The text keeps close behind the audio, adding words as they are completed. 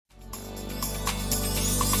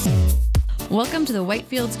Welcome to the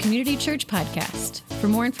Whitefields Community Church Podcast. For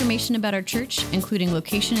more information about our church, including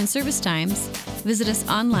location and service times, visit us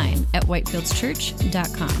online at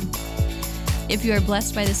whitefieldschurch.com. If you are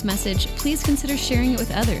blessed by this message, please consider sharing it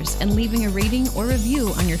with others and leaving a rating or review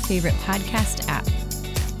on your favorite podcast app.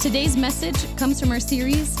 Today's message comes from our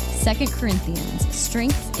series, 2 Corinthians,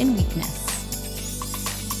 Strength in Weakness.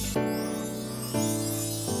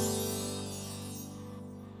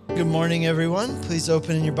 Good morning, everyone. Please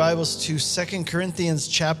open in your Bibles to 2 Corinthians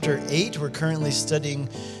chapter 8. We're currently studying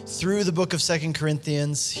through the book of 2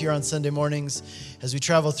 Corinthians here on Sunday mornings as we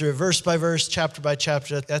travel through it verse by verse, chapter by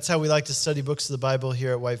chapter. That's how we like to study books of the Bible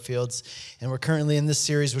here at Whitefields. And we're currently in this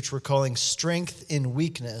series, which we're calling Strength in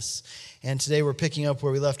Weakness. And today we're picking up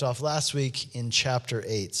where we left off last week in chapter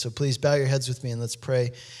 8. So please bow your heads with me and let's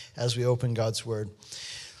pray as we open God's word.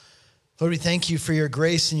 Lord, we thank you for your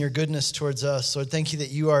grace and your goodness towards us. Lord, thank you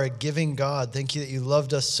that you are a giving God. Thank you that you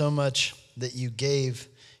loved us so much that you gave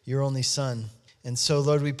your only Son. And so,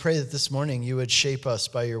 Lord, we pray that this morning you would shape us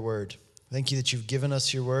by your word. Thank you that you've given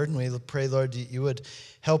us your word. And we pray, Lord, that you would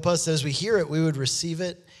help us as we hear it, we would receive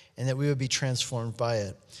it, and that we would be transformed by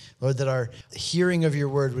it. Lord, that our hearing of your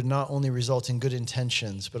word would not only result in good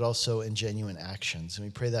intentions, but also in genuine actions. And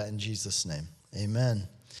we pray that in Jesus' name. Amen.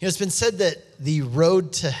 You know, it's been said that the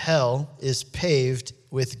road to hell is paved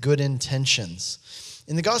with good intentions.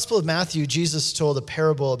 In the Gospel of Matthew, Jesus told a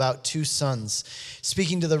parable about two sons.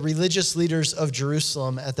 Speaking to the religious leaders of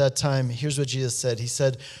Jerusalem at that time, here's what Jesus said. He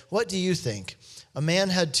said, "What do you think? A man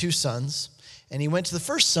had two sons, and he went to the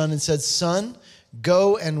first son and said, 'Son,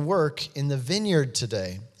 go and work in the vineyard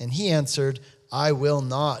today.' And he answered, 'I will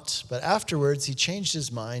not.' But afterwards he changed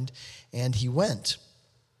his mind, and he went.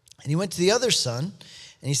 And he went to the other son,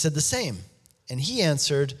 and he said the same. And he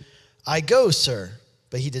answered, 'I go, sir.'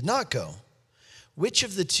 But he did not go. Which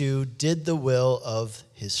of the two did the will of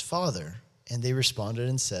his father?" And they responded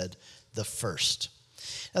and said, "The first."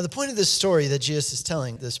 Now, the point of this story that Jesus is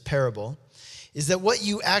telling, this parable, is that what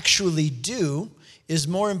you actually do is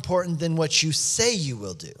more important than what you say you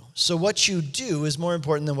will do. So what you do is more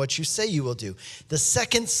important than what you say you will do. The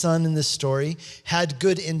second son in this story had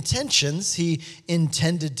good intentions. He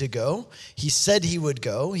intended to go. He said he would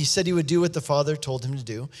go. He said he would do what the father told him to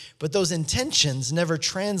do. But those intentions never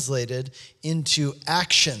translated into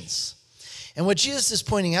actions. And what Jesus is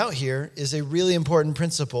pointing out here is a really important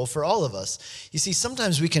principle for all of us. You see,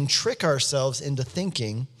 sometimes we can trick ourselves into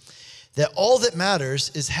thinking that all that matters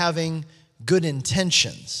is having good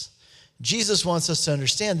intentions. Jesus wants us to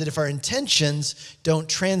understand that if our intentions don't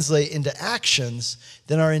translate into actions,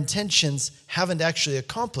 then our intentions haven't actually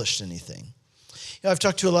accomplished anything. You know, I've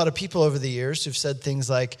talked to a lot of people over the years who've said things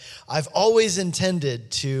like, "I've always intended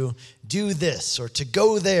to do this or to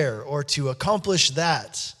go there or to accomplish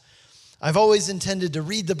that. I've always intended to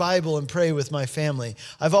read the Bible and pray with my family.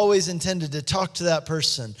 I've always intended to talk to that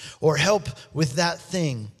person or help with that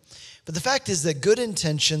thing." But the fact is that good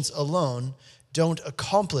intentions alone don't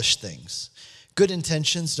accomplish things. Good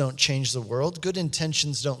intentions don't change the world. Good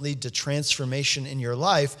intentions don't lead to transformation in your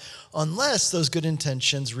life unless those good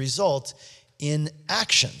intentions result in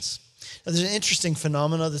actions. Now, there's an interesting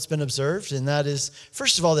phenomena that's been observed, and that is,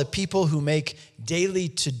 first of all, that people who make daily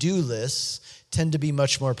to-do lists tend to be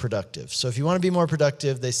much more productive. So if you want to be more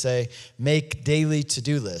productive, they say, make daily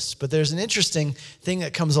to-do lists. But there's an interesting thing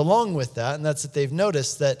that comes along with that, and that's that they've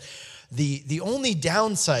noticed that the only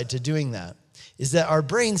downside to doing that is that our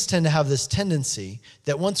brains tend to have this tendency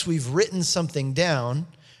that once we've written something down,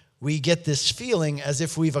 we get this feeling as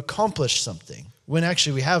if we've accomplished something, when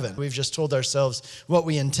actually we haven't. We've just told ourselves what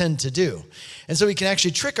we intend to do. And so we can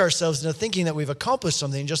actually trick ourselves into thinking that we've accomplished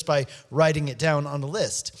something just by writing it down on a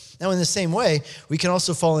list. Now, in the same way, we can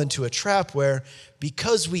also fall into a trap where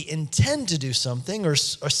because we intend to do something or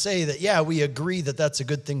say that, yeah, we agree that that's a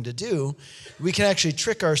good thing to do, we can actually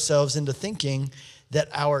trick ourselves into thinking that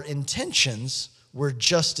our intentions were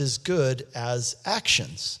just as good as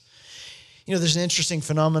actions. You know, there's an interesting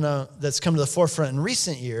phenomena that's come to the forefront in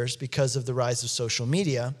recent years because of the rise of social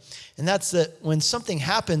media, and that's that when something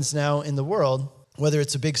happens now in the world, whether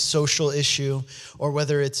it's a big social issue or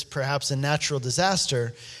whether it's perhaps a natural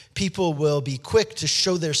disaster, people will be quick to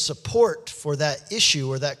show their support for that issue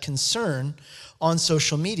or that concern on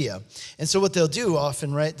social media. And so what they'll do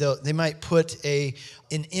often, right, they might put an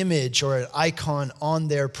image or an icon on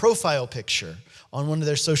their profile picture on one of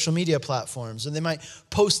their social media platforms, and they might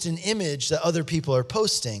post an image that other people are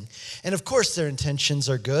posting. And of course their intentions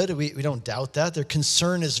are good. We don't doubt that. Their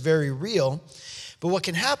concern is very real. But what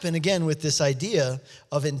can happen, again, with this idea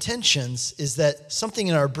of intentions is that something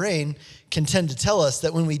in our brain can tend to tell us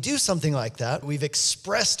that when we do something like that, we've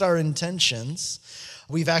expressed our intentions,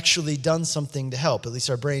 we've actually done something to help. At least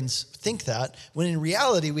our brains think that, when in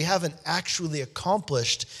reality, we haven't actually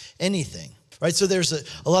accomplished anything, right? So there's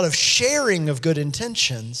a lot of sharing of good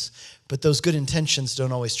intentions, but those good intentions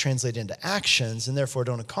don't always translate into actions and therefore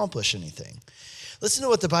don't accomplish anything. Listen to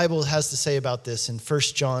what the Bible has to say about this in 1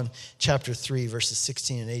 John chapter 3, verses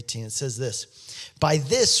 16 and 18. It says this: "By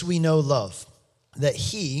this we know love, that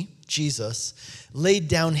he, Jesus, laid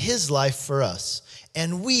down his life for us,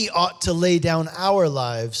 and we ought to lay down our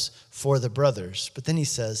lives for the brothers." But then he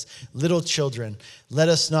says, "Little children, let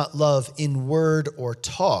us not love in word or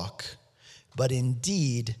talk, but in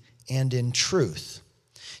deed and in truth."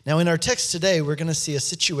 Now, in our text today, we're going to see a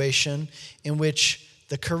situation in which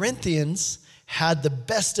the Corinthians had the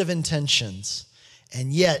best of intentions,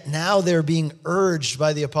 and yet now they're being urged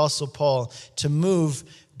by the Apostle Paul to move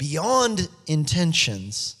beyond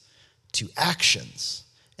intentions to actions.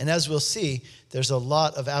 And as we'll see, there's a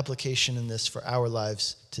lot of application in this for our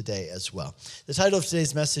lives today as well. The title of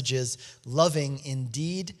today's message is Loving in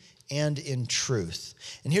Deed and in Truth.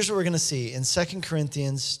 And here's what we're going to see in 2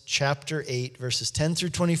 Corinthians chapter 8, verses 10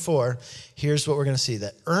 through 24. Here's what we're going to see: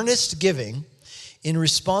 that earnest giving in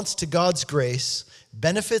response to God's grace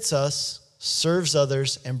benefits us, serves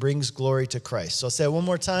others, and brings glory to Christ. So I'll say it one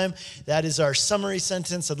more time. That is our summary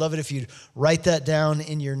sentence. I'd love it if you'd write that down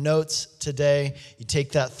in your notes today. You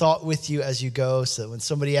take that thought with you as you go, so that when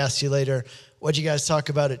somebody asks you later, "What'd you guys talk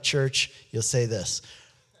about at church?" you'll say this: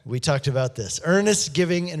 "We talked about this. Earnest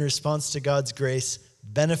giving in response to God's grace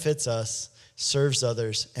benefits us, serves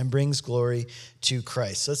others, and brings glory to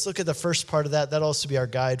Christ." So let's look at the first part of that. That'll also be our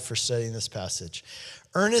guide for studying this passage.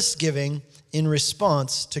 Earnest giving in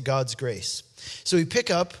response to God's grace. So we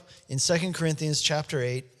pick up in 2 Corinthians chapter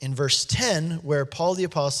 8 in verse 10, where Paul the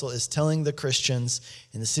Apostle is telling the Christians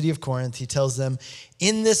in the city of Corinth, he tells them,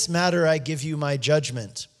 "In this matter I give you my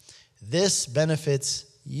judgment. This benefits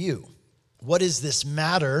you." What is this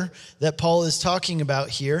matter that Paul is talking about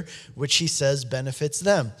here, which he says benefits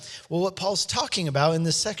them? Well, what Paul's talking about in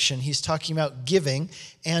this section, he's talking about giving,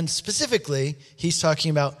 and specifically, he's talking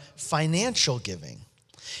about financial giving.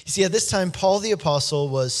 You see, at this time, Paul the Apostle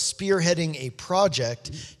was spearheading a project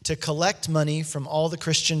to collect money from all the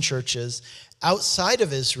Christian churches outside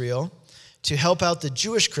of Israel to help out the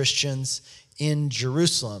Jewish Christians in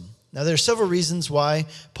Jerusalem. Now, there are several reasons why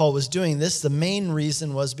Paul was doing this. The main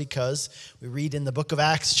reason was because we read in the book of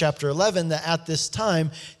Acts chapter 11 that at this time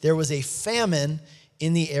there was a famine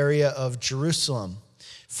in the area of Jerusalem.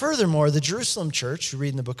 Furthermore, the Jerusalem church, we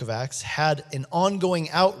read in the book of Acts, had an ongoing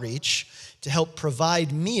outreach to help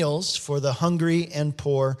provide meals for the hungry and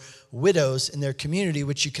poor widows in their community,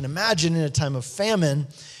 which you can imagine in a time of famine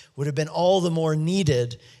would have been all the more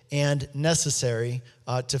needed and necessary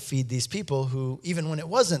to feed these people who, even when it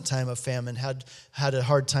wasn't time of famine, had a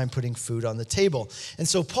hard time putting food on the table. And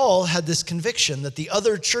so Paul had this conviction that the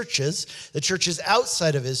other churches, the churches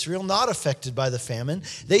outside of Israel, not affected by the famine,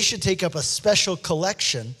 they should take up a special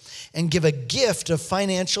collection and give a gift of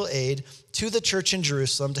financial aid to the church in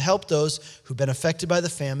Jerusalem to help those who've been affected by the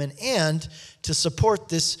famine and to support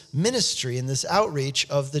this ministry and this outreach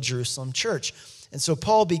of the Jerusalem church. And so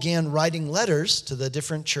Paul began writing letters to the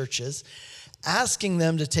different churches, asking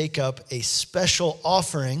them to take up a special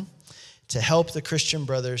offering to help the Christian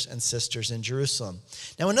brothers and sisters in Jerusalem.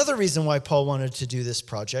 Now, another reason why Paul wanted to do this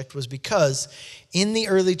project was because in the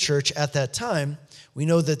early church at that time, we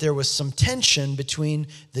know that there was some tension between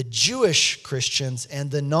the Jewish Christians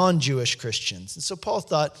and the non-Jewish Christians. And so Paul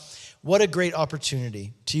thought, what a great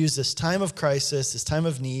opportunity to use this time of crisis, this time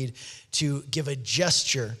of need, to give a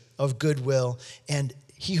gesture of goodwill. And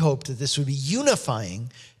he hoped that this would be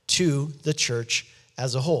unifying to the church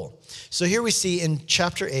as a whole. So here we see in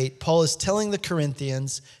chapter 8, Paul is telling the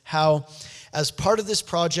Corinthians how, as part of this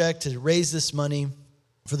project to raise this money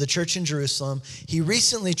for the church in Jerusalem, he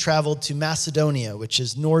recently traveled to Macedonia, which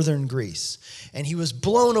is northern Greece. And he was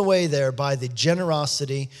blown away there by the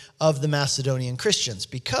generosity of the Macedonian Christians,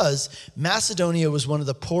 because Macedonia was one of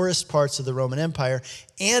the poorest parts of the Roman Empire,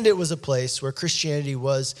 and it was a place where Christianity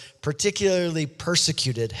was particularly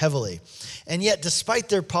persecuted heavily. And yet, despite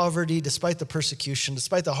their poverty, despite the persecution,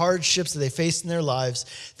 despite the hardships that they faced in their lives,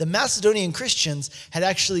 the Macedonian Christians had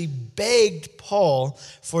actually begged Paul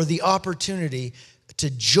for the opportunity to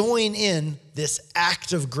join in this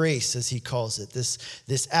act of grace, as he calls it,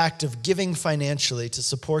 this act of giving financially to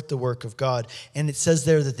support the work of God. And it says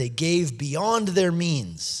there that they gave beyond their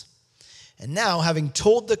means. And now, having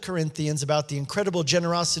told the Corinthians about the incredible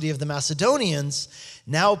generosity of the Macedonians,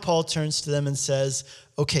 now Paul turns to them and says,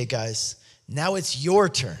 okay, guys, now it's your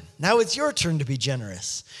turn. Now it's your turn to be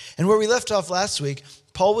generous. And where we left off last week,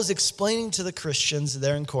 Paul was explaining to the Christians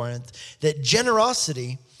there in Corinth that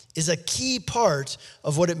generosity is a key part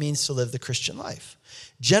of what it means to live the Christian life.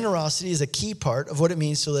 Generosity is a key part of what it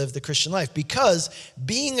means to live the Christian life, because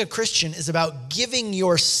being a Christian is about giving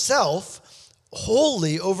yourself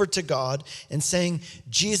wholly over to God and saying,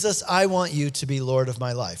 Jesus, I want you to be Lord of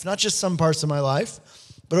my life. Not just some parts of my life,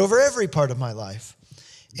 but over every part of my life.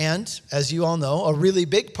 And as you all know, a really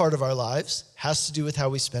big part of our lives has to do with how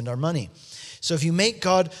we spend our money. So if you make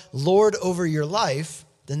God Lord over your life,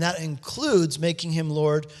 then that includes making him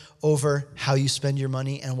Lord over how you spend your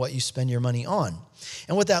money and what you spend your money on.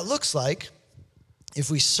 And what that looks like, if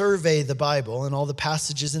we survey the Bible and all the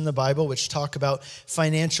passages in the Bible which talk about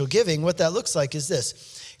financial giving, what that looks like is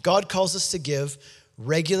this. God calls us to give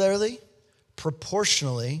regularly,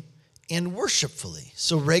 proportionally, and worshipfully.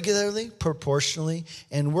 So regularly, proportionally,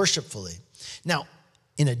 and worshipfully. Now,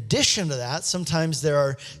 in addition to that, sometimes there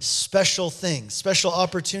are special things, special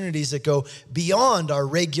opportunities that go beyond our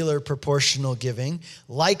regular proportional giving,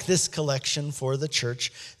 like this collection for the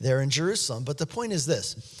church there in Jerusalem. But the point is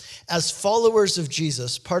this. As followers of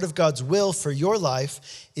Jesus, part of God's will for your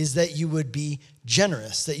life is that you would be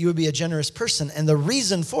generous, that you would be a generous person. And the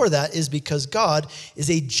reason for that is because God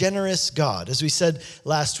is a generous God. As we said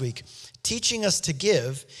last week, teaching us to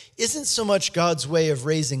give isn't so much God's way of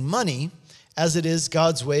raising money as it is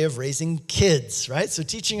God's way of raising kids, right? So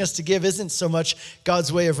teaching us to give isn't so much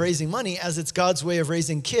God's way of raising money as it's God's way of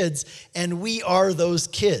raising kids, and we are those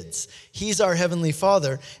kids. He's our Heavenly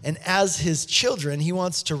Father, and as his children, he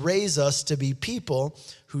wants to raise us to be people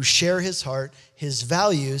who share his heart, his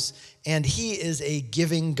values, and he is a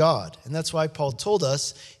giving God. And that's why Paul told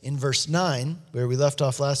us in verse 9, where we left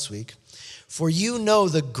off last week, "For you know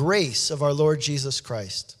the grace of our Lord Jesus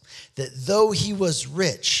Christ, that though he was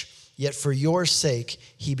rich, yet for your sake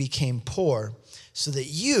he became poor, so that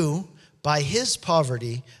you, by his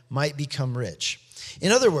poverty, might become rich."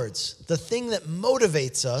 In other words, the thing that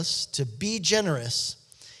motivates us to be generous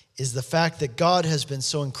is the fact that God has been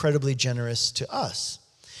so incredibly generous to us.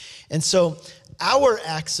 And so our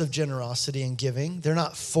acts of generosity and giving, they're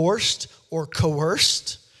not forced or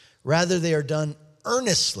coerced. Rather, they are done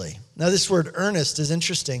earnestly. Now, this word earnest is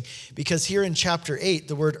interesting because here in chapter 8,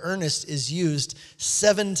 the word earnest is used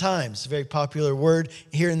 7 times. A very popular word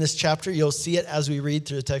here in this chapter. You'll see it as we read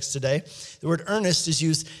through the text today. The word earnest is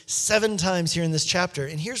used 7 times here in this chapter.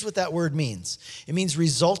 And here's what that word means. It means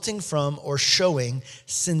resulting from or showing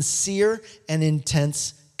sincere and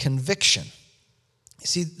intense conviction. You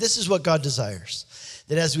see, this is what God desires.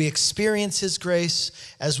 That as we experience his grace,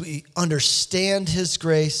 as we understand his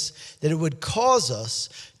grace, that it would cause us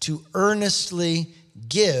to earnestly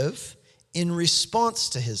give in response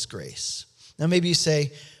to his grace. Now maybe you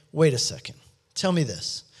say, wait a second, tell me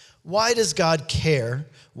this. Why does God care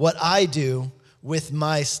what I do with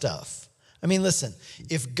my stuff? I mean, listen,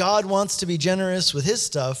 if God wants to be generous with his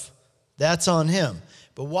stuff, that's on him.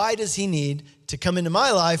 But why does he need to come into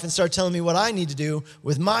my life and start telling me what I need to do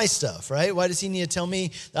with my stuff, right? Why does he need to tell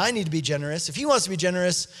me that I need to be generous? If he wants to be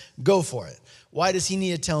generous, go for it. Why does he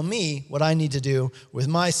need to tell me what I need to do with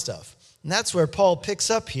my stuff? And that's where Paul picks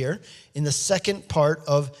up here in the second part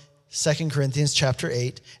of 2 Corinthians chapter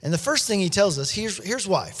 8. And the first thing he tells us, here's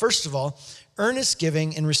why. First of all, earnest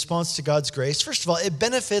giving in response to God's grace. First of all, it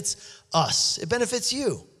benefits us. It benefits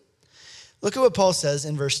you. Look at what Paul says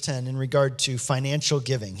in verse 10 in regard to financial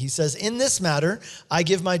giving. He says, "In this matter, I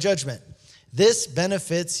give my judgment. This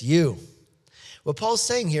benefits you." What Paul's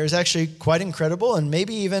saying here is actually quite incredible and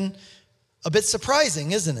maybe even a bit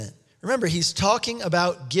surprising, isn't it? Remember, he's talking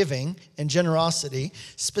about giving and generosity,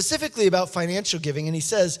 specifically about financial giving, and he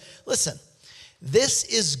says, listen, this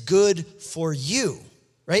is good for you,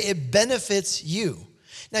 right? It benefits you.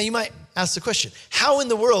 Now, you might ask the question, how in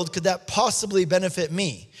the world could that possibly benefit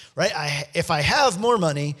me? Right? If I have more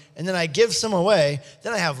money and then I give some away,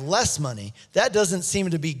 then I have less money. That doesn't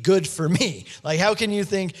seem to be good for me. Like, how can you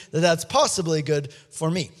think that that's possibly good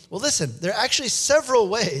for me? Well, listen, there are actually several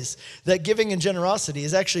ways that giving and generosity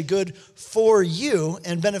is actually good for you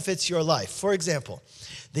and benefits your life. For example,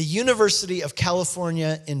 the University of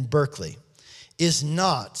California in Berkeley is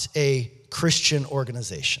not a Christian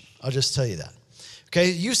organization. I'll just tell you that.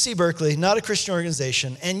 Okay, UC Berkeley, not a Christian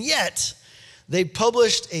organization, and yet they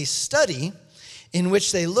published a study in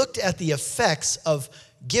which they looked at the effects of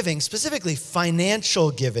giving, specifically financial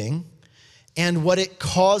giving, and what it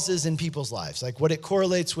causes in people's lives, like what it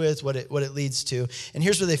correlates with, what it leads to. And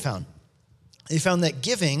here's what they found. They found that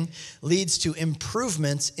giving leads to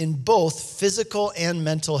improvements in both physical and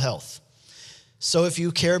mental health. So if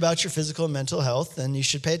you care about your physical and mental health, then you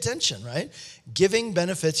should pay attention, right? Giving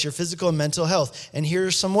benefits your physical and mental health. And here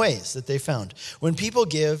are some ways that they found. When people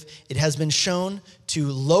give, it has been shown to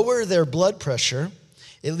lower their blood pressure.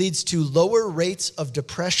 It leads to lower rates of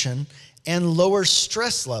depression and lower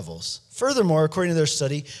stress levels. Furthermore, according to their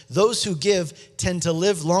study, those who give tend to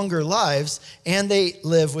live longer lives, and they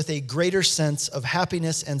live with a greater sense of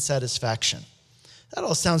happiness and satisfaction. That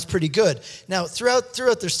all sounds pretty good. Now, throughout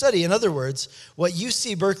their study, in other words, what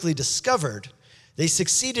UC Berkeley discovered, they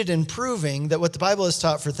succeeded in proving that what the Bible has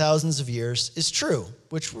taught for thousands of years is true,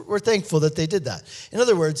 which we're thankful that they did that. In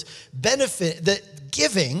other words, that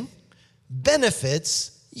giving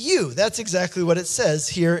benefits you. That's exactly what it says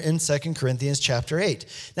here in 2 Corinthians chapter 8.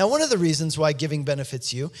 Now, one of the reasons why giving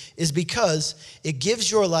benefits you is because it gives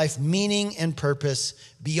your life meaning and purpose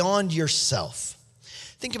beyond yourself.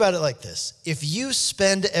 Think about it like this. If you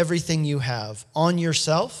spend everything you have on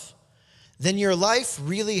yourself, then your life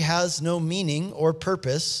really has no meaning or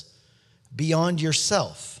purpose beyond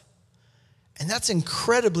yourself. And that's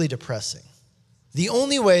incredibly depressing. The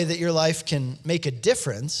only way that your life can make a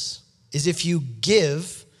difference is if you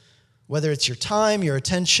give, whether it's your time, your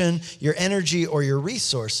attention, your energy, or your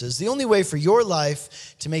resources. The only way for your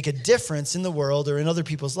life to make a difference in the world or in other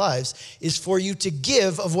people's lives is for you to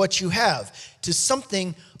give of what you have to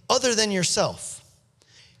something other than yourself.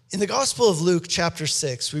 In the Gospel of Luke, chapter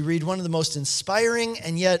 6, we read one of the most inspiring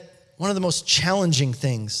and yet one of the most challenging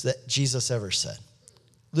things that Jesus ever said.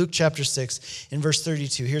 Luke chapter 6, in verse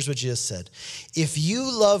 32, here's what Jesus said. If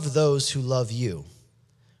you love those who love you,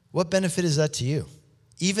 what benefit is that to you?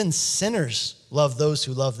 Even sinners love those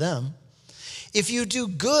who love them. If you do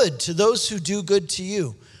good to those who do good to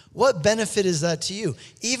you, what benefit is that to you?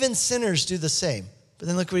 Even sinners do the same. But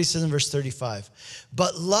then look what he says in verse 35.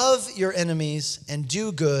 But love your enemies and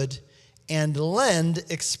do good and lend,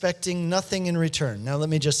 expecting nothing in return. Now let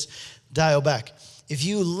me just dial back. If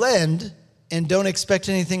you lend and don't expect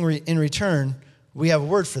anything in return, we have a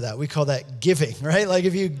word for that. We call that giving, right? Like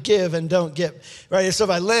if you give and don't get, right? So if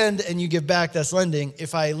I lend and you give back, that's lending.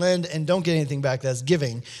 If I lend and don't get anything back, that's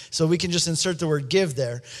giving. So we can just insert the word give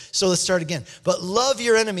there. So let's start again. But love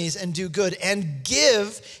your enemies and do good and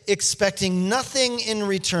give, expecting nothing in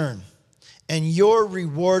return. And your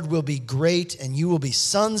reward will be great, and you will be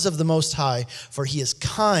sons of the Most High, for he is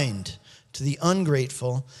kind to the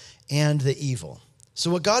ungrateful and the evil. So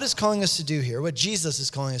what God is calling us to do here, what Jesus is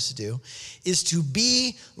calling us to do, is to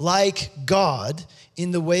be like God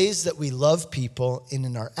in the ways that we love people,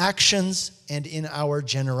 in our actions and in our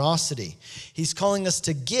generosity. He's calling us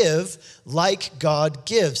to give like God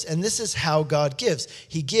gives. And this is how God gives.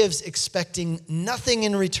 He gives expecting nothing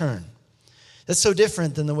in return. That's so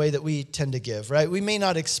different than the way that we tend to give, right? We may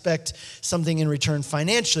not expect something in return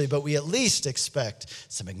financially, but we at least expect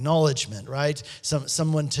some acknowledgement, right?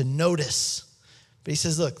 Someone to notice. But he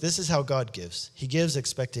says, look, this is how God gives. He gives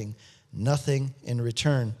expecting nothing in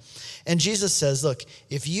return. And Jesus says, look,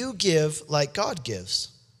 if you give like God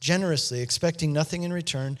gives, generously, expecting nothing in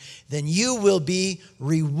return, then you will be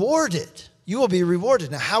rewarded. You will be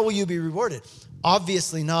rewarded. Now, how will you be rewarded?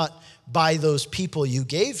 Obviously not by those people you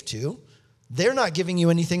gave to. They're not giving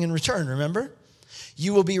you anything in return, remember?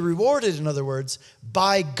 You will be rewarded, in other words,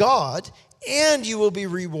 by God, and you will be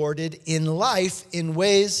rewarded in life in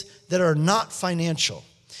ways that are not financial.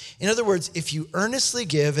 In other words, if you earnestly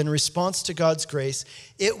give in response to God's grace,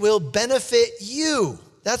 it will benefit you.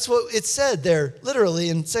 That's what it said there, literally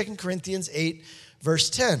in 2 Corinthians 8, verse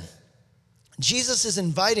 10. Jesus is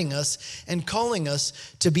inviting us and calling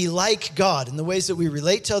us to be like God in the ways that we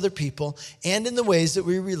relate to other people and in the ways that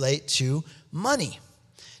we relate to money.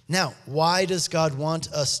 Now, why does God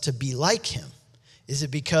want us to be like him? Is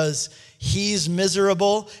it because he's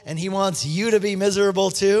miserable and he wants you to be miserable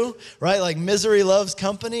too, right? Like misery loves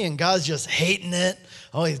company and God's just hating it.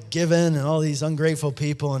 Oh, he's giving and all these ungrateful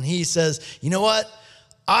people. And he says, you know what?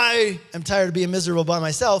 I am tired of being miserable by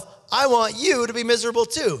myself. I want you to be miserable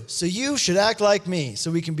too. So you should act like me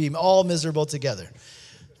so we can be all miserable together.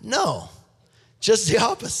 No, just the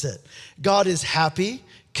opposite. God is happy,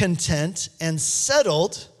 content, and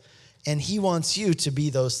settled, and he wants you to be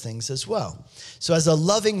those things as well. So as a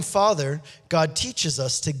loving father, God teaches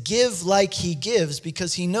us to give like he gives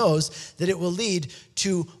because he knows that it will lead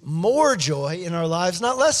to more joy in our lives,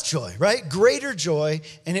 not less joy, right? Greater joy,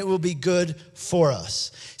 and it will be good for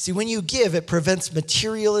us. See, when you give, it prevents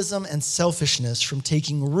materialism and selfishness from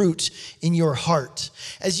taking root in your heart.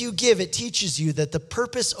 As you give, it teaches you that the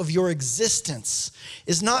purpose of your existence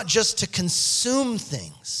is not just to consume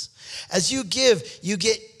things. As you give, you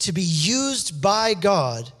get to be used by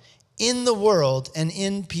God in the world and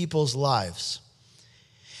in people's lives.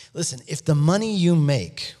 Listen, if the money you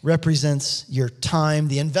make represents your time,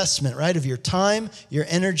 the investment, right, of your time, your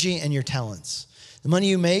energy, and your talents, the money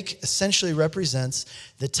you make essentially represents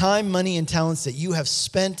the time, money, and talents that you have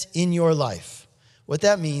spent in your life. What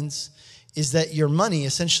that means is that your money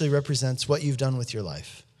essentially represents what you've done with your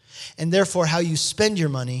life. And therefore, how you spend your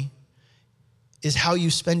money is how you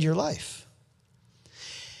spend your life.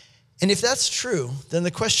 And if that's true, then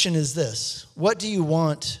the question is this: what do you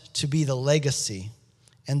want to be the legacy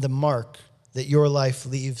and the mark that your life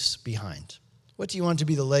leaves behind? What do you want to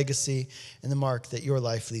be the legacy and the mark that your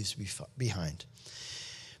life leaves behind?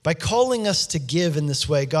 By calling us to give in this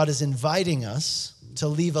way, God is inviting us to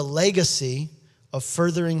leave a legacy of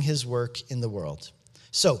furthering his work in the world.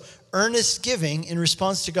 So, earnest giving in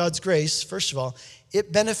response to God's grace, first of all,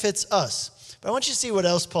 it benefits us. But I want you to see what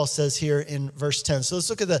else Paul says here in verse 10. So let's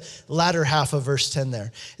look at the latter half of verse 10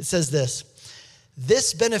 there. It says this: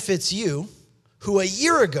 "This benefits you who a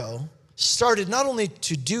year ago started not only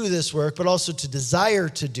to do this work, but also to desire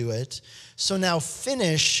to do it. So now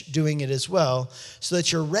finish doing it as well, so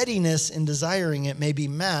that your readiness in desiring it may be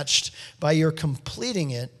matched by your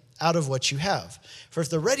completing it out of what you have. For if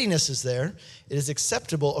the readiness is there, it is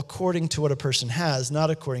acceptable according to what a person has,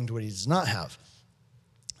 not according to what he does not have."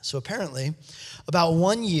 So apparently, about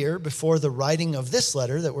 1 year before the writing of this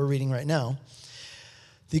letter that we're reading right now,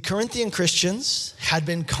 the Corinthian Christians had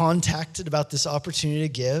been contacted about this opportunity to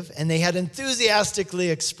give, and they had enthusiastically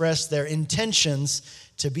expressed their intentions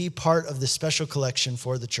to be part of the special collection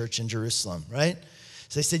for the church in Jerusalem, right?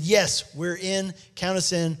 So they said, yes, we're in, count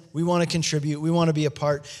us in, we want to contribute, we want to be a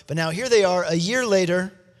part. But now here they are a year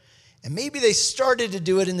later, and maybe they started to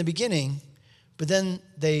do it in the beginning, but then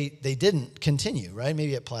they didn't continue, right?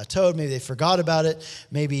 Maybe it plateaued, maybe they forgot about it,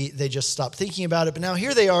 maybe they just stopped thinking about it. But now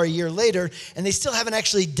here they are a year later, and they still haven't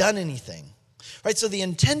actually done anything, right? So the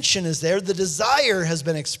intention is there, the desire has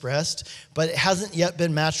been expressed, but it hasn't yet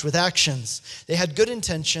been matched with actions. They had good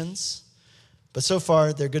intentions, but so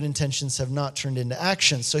far their good intentions have not turned into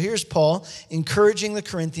actions. So here's Paul encouraging the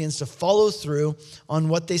Corinthians to follow through on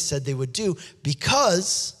what they said they would do,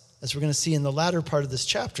 because, as we're going to see in the latter part of this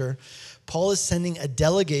chapter, Paul is sending a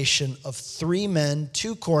delegation of 3 men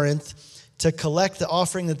to Corinth to collect the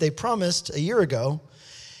offering that they promised a year ago.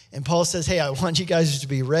 And Paul says, hey, I want you guys to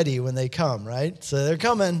be ready when they come, right? So they're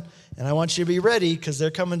coming, and I want you to be ready because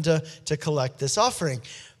they're coming to collect this offering.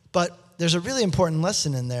 But there's a really important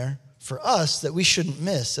lesson in there for us that we shouldn't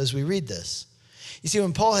miss as we read this. You see,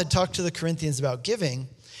 when Paul had talked to the Corinthians about giving,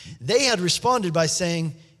 they had responded by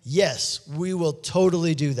saying, yes, we will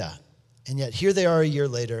totally do that. And yet here they are a year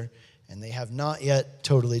later, and they have not yet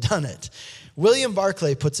totally done it. William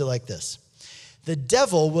Barclay puts it like this: "The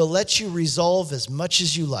devil will let you resolve as much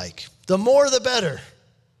as you like. The more, the better,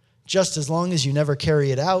 just as long as you never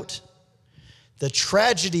carry it out. The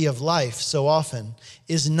tragedy of life so often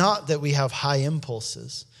is not that we have high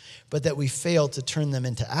impulses, but that we fail to turn them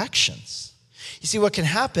into actions." You see, what can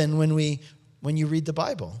happen when you read the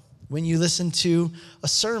Bible, when you listen to a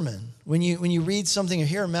sermon, when you read something or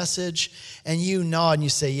hear a message and you nod and you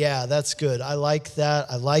say, yeah, that's good. I like that.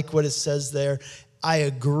 I like what it says there. I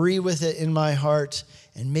agree with it in my heart.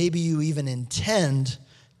 And maybe you even intend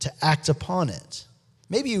to act upon it.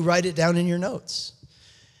 Maybe you write it down in your notes.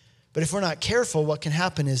 But if we're not careful, what can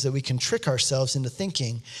happen is that we can trick ourselves into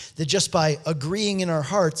thinking that just by agreeing in our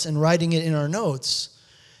hearts and writing it in our notes,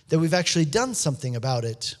 that we've actually done something about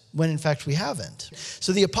it, when in fact we haven't.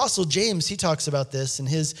 So the Apostle James, he talks about this in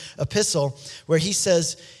his epistle, where he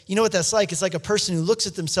says, you know what that's like? It's like a person who looks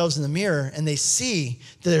at themselves in the mirror and they see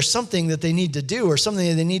that there's something that they need to do or something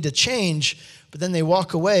that they need to change, but then they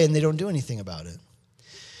walk away and they don't do anything about it.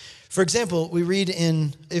 For example, we read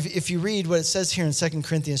if you read what it says here in 2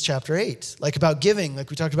 Corinthians chapter 8, like about giving, like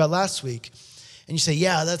we talked about last week, and you say,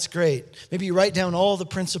 yeah, that's great. Maybe you write down all the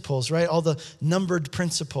principles, right? All the numbered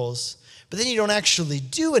principles, but then you don't actually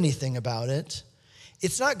do anything about it.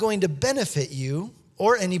 It's not going to benefit you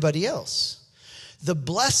or anybody else. The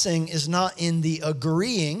blessing is not in the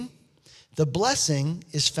agreeing. The blessing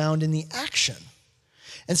is found in the action.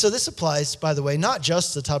 And so this applies, by the way, not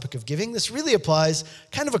just the topic of giving. This really applies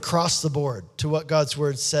kind of across the board to what God's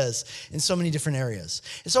word says in so many different areas.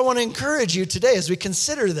 And so I want to encourage you today as we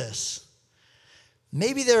consider this.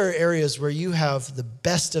 Maybe there are areas where you have the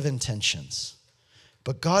best of intentions,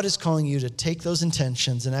 but God is calling you to take those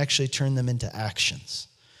intentions and actually turn them into actions.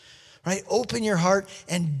 Right? Open your heart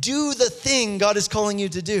and do the thing God is calling you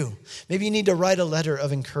to do. Maybe you need to write a letter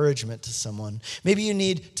of encouragement to someone. Maybe you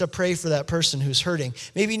need to pray for that person who's hurting.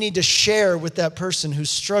 Maybe you need to share with that person who's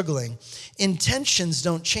struggling. Intentions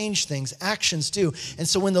don't change things, actions do. And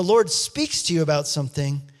so when the Lord speaks to you about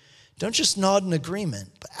something, Don't just nod in agreement,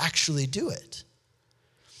 but actually do it.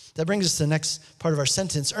 That brings us to the next part of our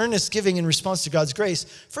sentence. Earnest giving in response to God's grace,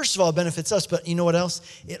 first of all, benefits us, but you know what else?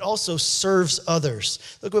 It also serves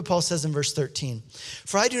others. Look what Paul says in verse 13.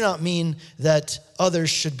 For I do not mean that others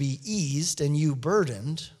should be eased and you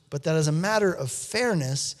burdened, but that as a matter of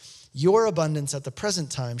fairness, your abundance at the present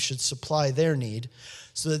time should supply their need,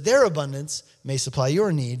 so that their abundance may supply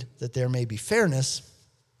your need, that there may be fairness.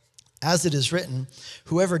 As it is written,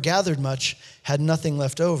 whoever gathered much had nothing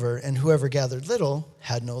left over, and whoever gathered little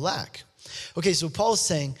had no lack. Okay, so Paul is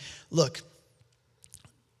saying, look,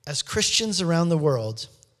 as Christians around the world,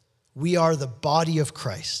 we are the body of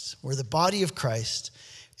Christ. We're the body of Christ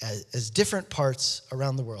as different parts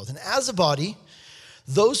around the world. And as a body,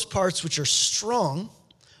 those parts which are strong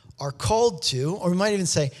are called to, or we might even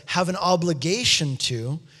say have an obligation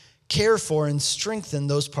to, care for and strengthen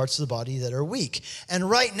those parts of the body that are weak. And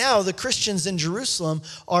right now, the Christians in Jerusalem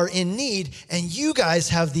are in need, and you guys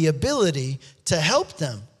have the ability to help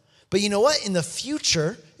them. But you know what? In the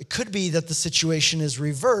future, it could be that the situation is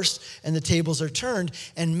reversed and the tables are turned,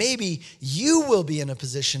 and maybe you will be in a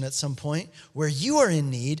position at some point where you are in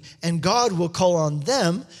need, and God will call on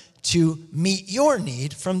them to meet your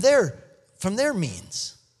need from their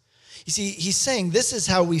means. You see, he's saying this is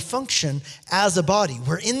how we function as a body.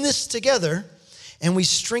 We're in this together, and we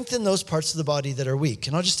strengthen those parts of the body that are weak.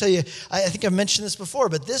 And I'll just tell you, I think I've mentioned this before,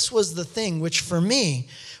 but this was the thing which for me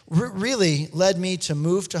really led me to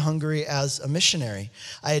move to Hungary as a missionary.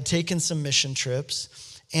 I had taken some mission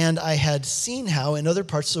trips, and I had seen how in other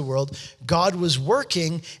parts of the world God was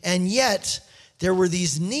working, and yet there were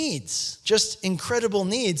these needs, just incredible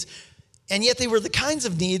needs, and yet they were the kinds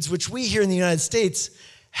of needs which we here in the United States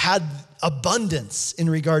had abundance in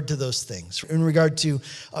regard to those things, in regard to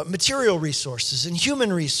material resources and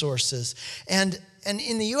human resources. And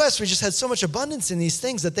in the U.S., we just had so much abundance in these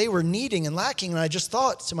things that they were needing and lacking. And I just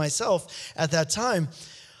thought to myself at that time,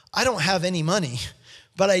 I don't have any money,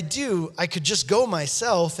 but I could just go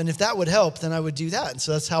myself. And if that would help, then I would do that. And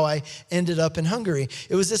so that's how I ended up in Hungary.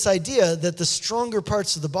 It was this idea that the stronger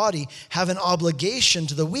parts of the body have an obligation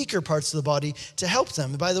to the weaker parts of the body to help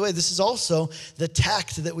them. And by the way, this is also the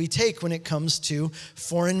tact that we take when it comes to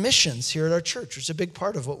foreign missions here at our church, which is a big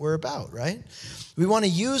part of what we're about, right? We want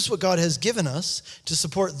to use what God has given us to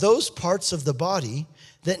support those parts of the body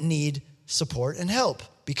that need support and help,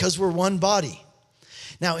 because we're one body.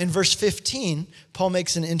 Now, in verse 15, Paul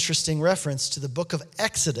makes an interesting reference to the book of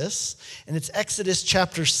Exodus, and it's Exodus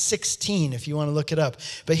chapter 16, if you want to look it up.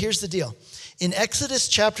 But here's the deal. In Exodus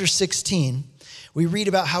chapter 16, we read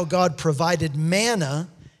about how God provided manna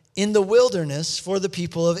in the wilderness for the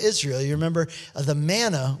people of Israel. You remember the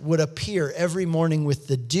manna would appear every morning with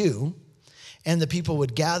the dew, and the people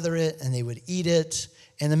would gather it, and they would eat it,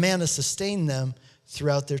 and the manna sustained them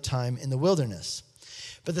throughout their time in the wilderness.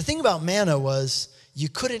 But the thing about manna was, you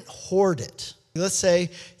couldn't hoard it. Let's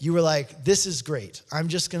say you were like, this is great. I'm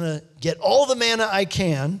just going to get all the manna I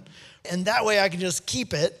can, and that way I can just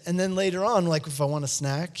keep it. And then later on, like if I want a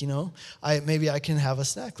snack, maybe I can have a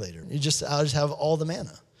snack later. I'll just have all the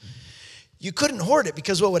manna. You couldn't hoard it,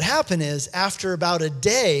 because what would happen is after about a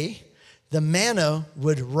day, the manna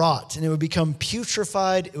would rot and it would become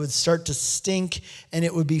putrefied. It would start to stink and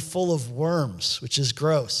it would be full of worms, which is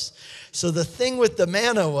gross. So the thing with the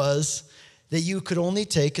manna was that you could only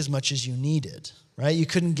take as much as you needed, right? You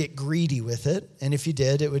couldn't get greedy with it, and if you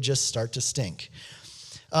did, it would just start to stink.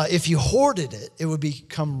 If you hoarded it, it would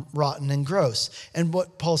become rotten and gross. And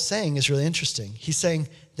what Paul's saying is really interesting. He's saying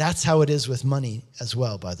that's how it is with money as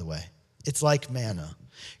well, by the way. It's like manna.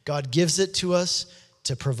 God gives it to us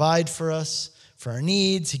to provide for us, for our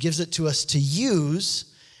needs. He gives it to us to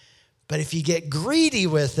use, but if you get greedy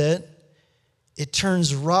with it, it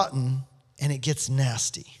turns rotten and it gets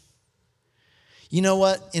nasty. You know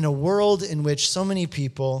what? In a world in which so many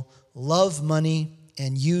people love money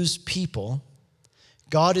and use people,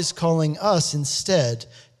 God is calling us instead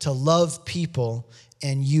to love people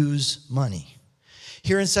and use money.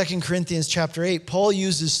 Here in 2 Corinthians chapter 8, Paul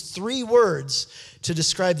uses 3 words to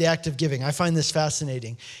describe the act of giving. I find this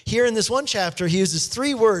fascinating. Here in this one chapter, he uses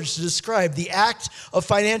 3 words to describe the act of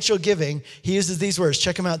financial giving. He uses these words.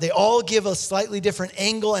 Check them out. They all give a slightly different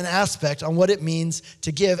angle and aspect on what it means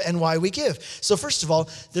to give and why we give. So first of all,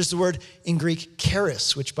 there's the word in Greek,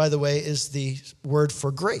 charis, which, by the way, is the word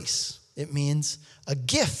for grace. It means a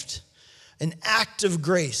gift. An act of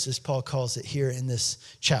grace, as Paul calls it here in this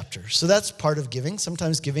chapter. So that's part of giving.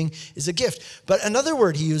 Sometimes giving is a gift. But another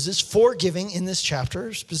word he uses for giving in this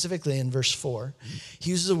chapter, specifically in verse 4, he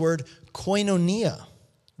uses the word koinonia,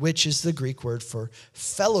 which is the Greek word for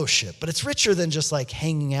fellowship. But it's richer than just like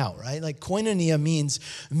hanging out, right? Like koinonia means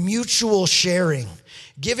mutual sharing,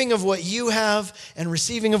 giving of what you have and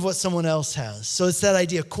receiving of what someone else has. So it's that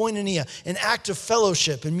idea, koinonia, an act of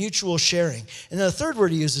fellowship and mutual sharing. And then the third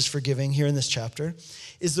word he uses for giving here in this chapter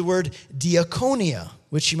is the word diakonia,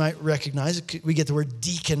 which you might recognize. We get the word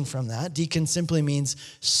deacon from that. Deacon simply means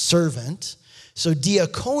servant. So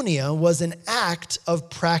diakonia was an act of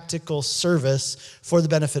practical service for the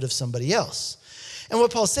benefit of somebody else. And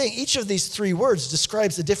what Paul's saying, each of these three words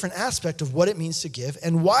describes a different aspect of what it means to give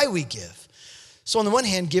and why we give. So on the one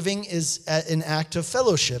hand, giving is an act of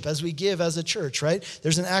fellowship as we give as a church, right?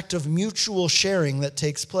 There's an act of mutual sharing that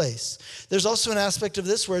takes place. There's also an aspect of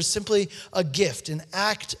this where it's simply a gift, an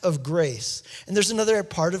act of grace. And there's another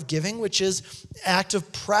part of giving, which is act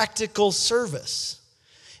of practical service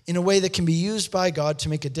in a way that can be used by God to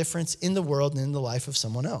make a difference in the world and in the life of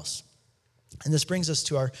someone else. And this brings us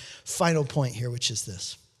to our final point here, which is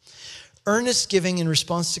this. Earnest giving in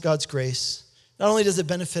response to God's grace, not only does it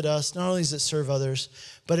benefit us, not only does it serve others,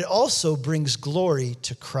 but it also brings glory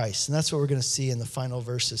to Christ. And that's what we're going to see in the final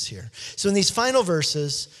verses here. So in these final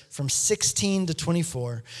verses, from 16 to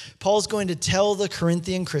 24, Paul's going to tell the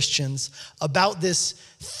Corinthian Christians about this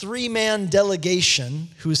three-man delegation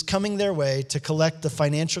who's coming their way to collect the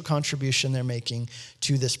financial contribution they're making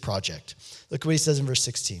to this project. Look what he says in verse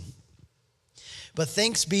 16. But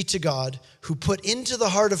thanks be to God who put into the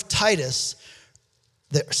heart of Titus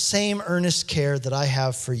the same earnest care that I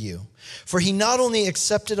have for you. For he not only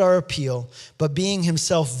accepted our appeal, but being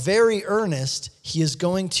himself very earnest, he is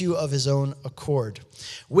going to you of his own accord.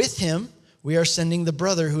 With him, we are sending the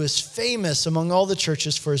brother who is famous among all the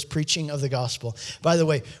churches for his preaching of the gospel. By the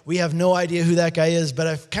way, we have no idea who that guy is, but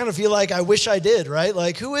I kind of feel like I wish I did, right?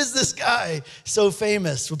 Like, who is this guy so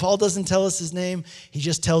famous? Well, Paul doesn't tell us his name. He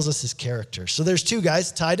just tells us his character. So there's two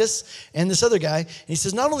guys, Titus and this other guy. And he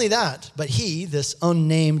says, not only that, but he, this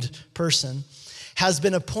unnamed person, has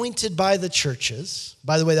been appointed by the churches.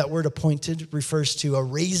 By the way, that word appointed refers to a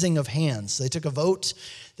raising of hands. They took a vote.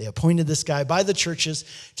 They appointed this guy by the churches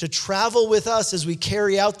to travel with us as we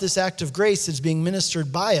carry out this act of grace that's being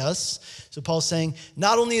ministered by us. So Paul's saying,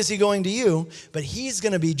 not only is he going to you, but he's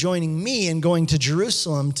going to be joining me and going to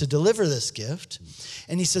Jerusalem to deliver this gift.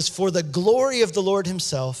 And he says, for the glory of the Lord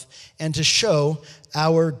himself and to show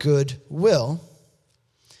our good will,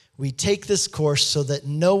 we take this course so that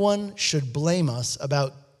no one should blame us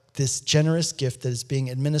about this generous gift that is being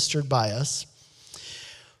administered by us.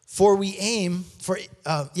 For we aim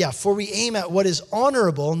at what is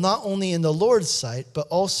honorable, not only in the Lord's sight, but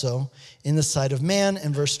also in the sight of man.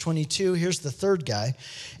 And verse 22, here's the third guy.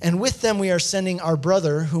 And with them we are sending our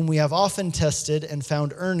brother, whom we have often tested and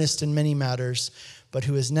found earnest in many matters, but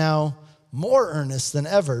who is now more earnest than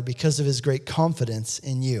ever because of his great confidence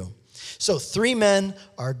in you. So 3 men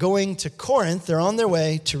are going to Corinth. They're on their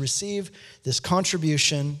way to receive this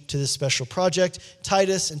contribution to this special project.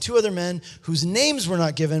 Titus and 2 other men whose names were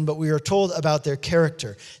not given, but we are told about their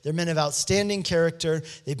character. They're men of outstanding character.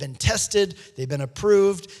 They've been tested. They've been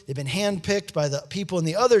approved. They've been handpicked by the people in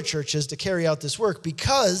the other churches to carry out this work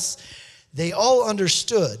because they all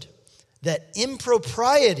understood that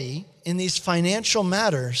impropriety in these financial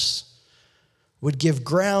matters would give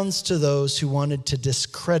grounds to those who wanted to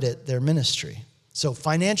discredit their ministry. So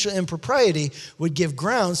financial impropriety would give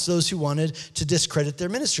grounds to those who wanted to discredit their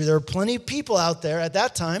ministry. There were plenty of people out there at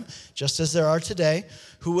that time, just as there are today,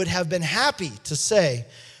 who would have been happy to say,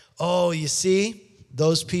 oh, you see,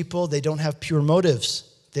 those people, they don't have pure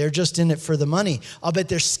motives. They're just in it for the money. I'll bet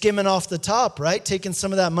they're skimming off the top, right? Taking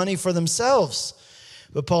some of that money for themselves.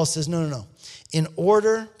 But Paul says, no. In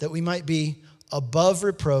order that we might be above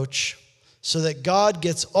reproach, so that God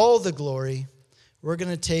gets all the glory, we're going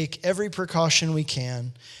to take every precaution we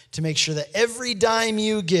can to make sure that every dime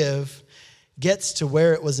you give gets to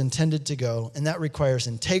where it was intended to go. And that requires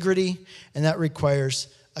integrity, and that requires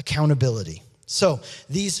accountability. So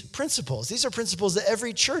these are principles that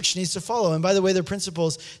every church needs to follow. And by the way, they're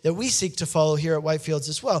principles that we seek to follow here at Whitefields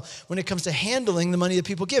as well when it comes to handling the money that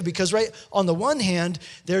people give. Because right on the one hand,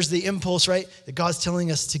 there's the impulse, right, that God's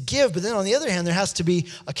telling us to give. But then on the other hand, there has to be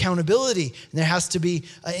accountability and there has to be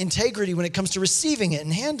integrity when it comes to receiving it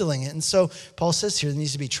and handling it. And so Paul says here, there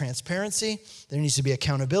needs to be transparency, there needs to be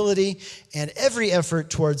accountability, and every effort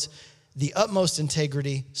towards the utmost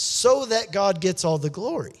integrity so that God gets all the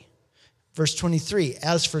glory. Verse 23,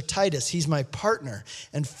 as for Titus, he's my partner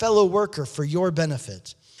and fellow worker for your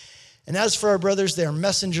benefit. And as for our brothers, they are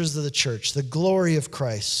messengers of the church, the glory of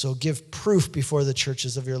Christ. So give proof before the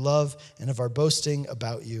churches of your love and of our boasting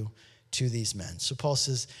about you to these men. So Paul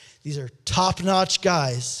says, these are top-notch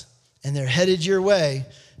guys, and they're headed your way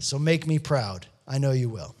So make me proud. I know you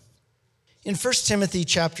will. In 1 Timothy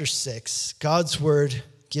chapter 6, God's word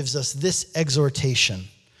gives us this exhortation.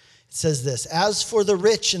 It says this, "As for the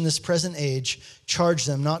rich in this present age, charge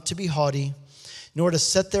them not to be haughty, nor to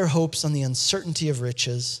set their hopes on the uncertainty of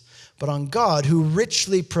riches, but on God, who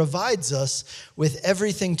richly provides us with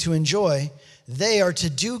everything to enjoy. They are to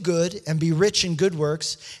do good and be rich in good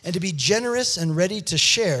works, and to be generous and ready to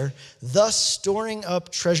share, thus storing up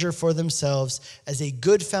treasure for themselves as a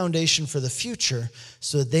good foundation for the future,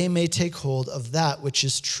 so that they may take hold of that which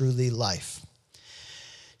is truly life."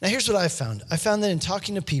 Now here's what I found. I found that in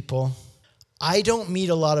talking to people, I don't meet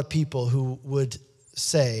a lot of people who would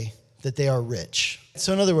say that they are rich.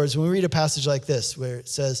 So in other words, when we read a passage like this, where it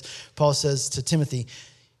says, Paul says to Timothy,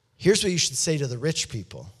 here's what you should say to the rich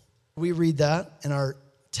people. We read that, and our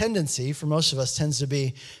tendency, for most of us, tends to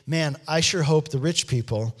be, man, I sure hope the rich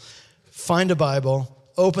people find a Bible,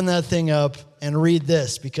 open that thing up, and read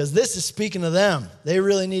this, because this is speaking to them. They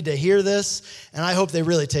really need to hear this, and I hope they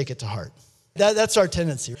really take it to heart. That's our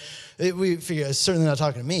tendency. We figure it's certainly not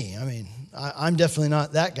talking to me. I mean, I'm definitely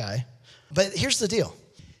not that guy. But here's the deal.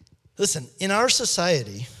 Listen, in our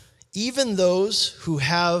society, even those who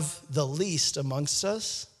have the least amongst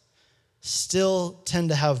us still tend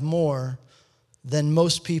to have more than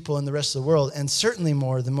most people in the rest of the world, and certainly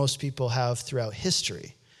more than most people have throughout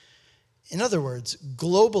history. In other words,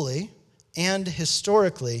 globally and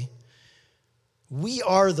historically, we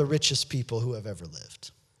are the richest people who have ever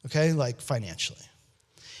lived, okay, like financially.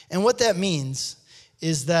 And what that means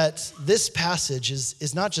is that this passage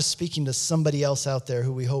is not just speaking to somebody else out there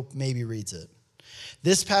who we hope maybe reads it.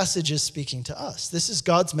 This passage is speaking to us. This is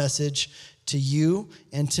God's message to you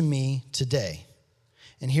and to me today.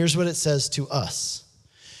 And here's what it says to us.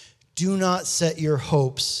 Do not set your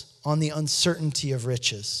hopes on the uncertainty of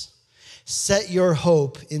riches. Set your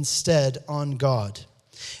hope instead on God.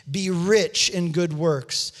 Be rich in good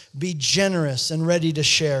works. Be generous and ready to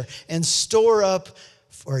share. And store up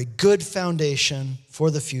for a good foundation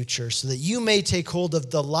for the future, so that you may take hold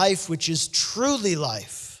of the life which is truly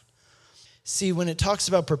life. See, when it talks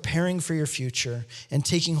about preparing for your future and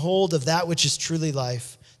taking hold of that which is truly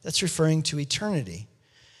life, that's referring to eternity.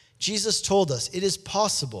 Jesus told us it is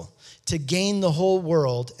possible to gain the whole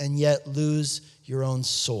world and yet lose your own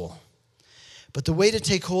soul. But the way to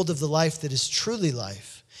take hold of the life that is truly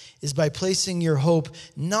life is by placing your hope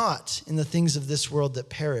not in the things of this world that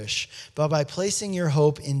perish, but by placing your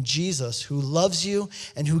hope in Jesus, who loves you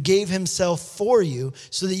and who gave himself for you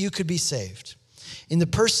so that you could be saved. In the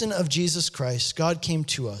person of Jesus Christ, God came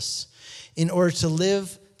to us in order to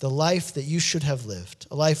live the life that you should have lived,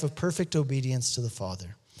 a life of perfect obedience to the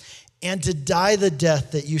Father, and to die the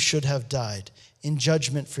death that you should have died in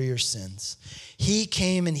judgment for your sins. He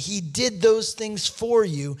came and he did those things for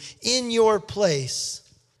you in your place,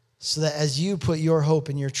 so that as you put your hope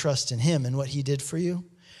and your trust in him and what he did for you,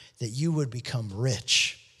 that you would become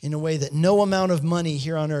rich in a way that no amount of money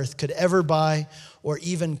here on earth could ever buy or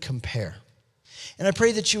even compare. And I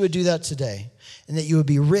pray that you would do that today, and that you would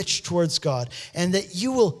be rich towards God, and that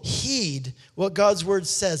you will heed what God's word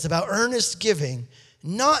says about earnest giving,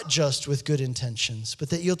 not just with good intentions,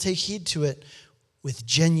 but that you'll take heed to it with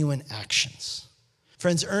genuine actions.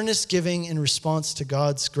 Friends, earnest giving in response to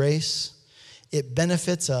God's grace, it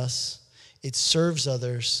benefits us, it serves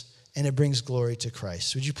others, and it brings glory to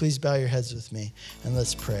Christ. Would you please bow your heads with me, and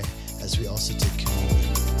let's pray as we also take communion.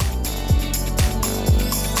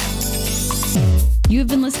 You have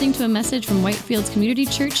been listening to a message from Whitefields Community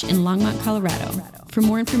Church in Longmont, Colorado. For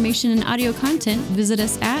more information and audio content, visit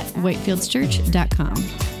us at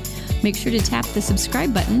whitefieldschurch.com. Make sure to tap the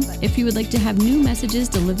subscribe button if you would like to have new messages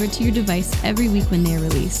delivered to your device every week when they are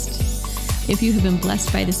released. If you have been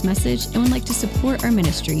blessed by this message and would like to support our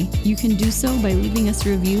ministry, you can do so by leaving us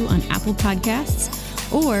a review on Apple Podcasts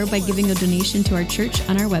or by giving a donation to our church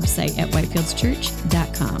on our website at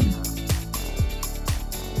whitefieldschurch.com.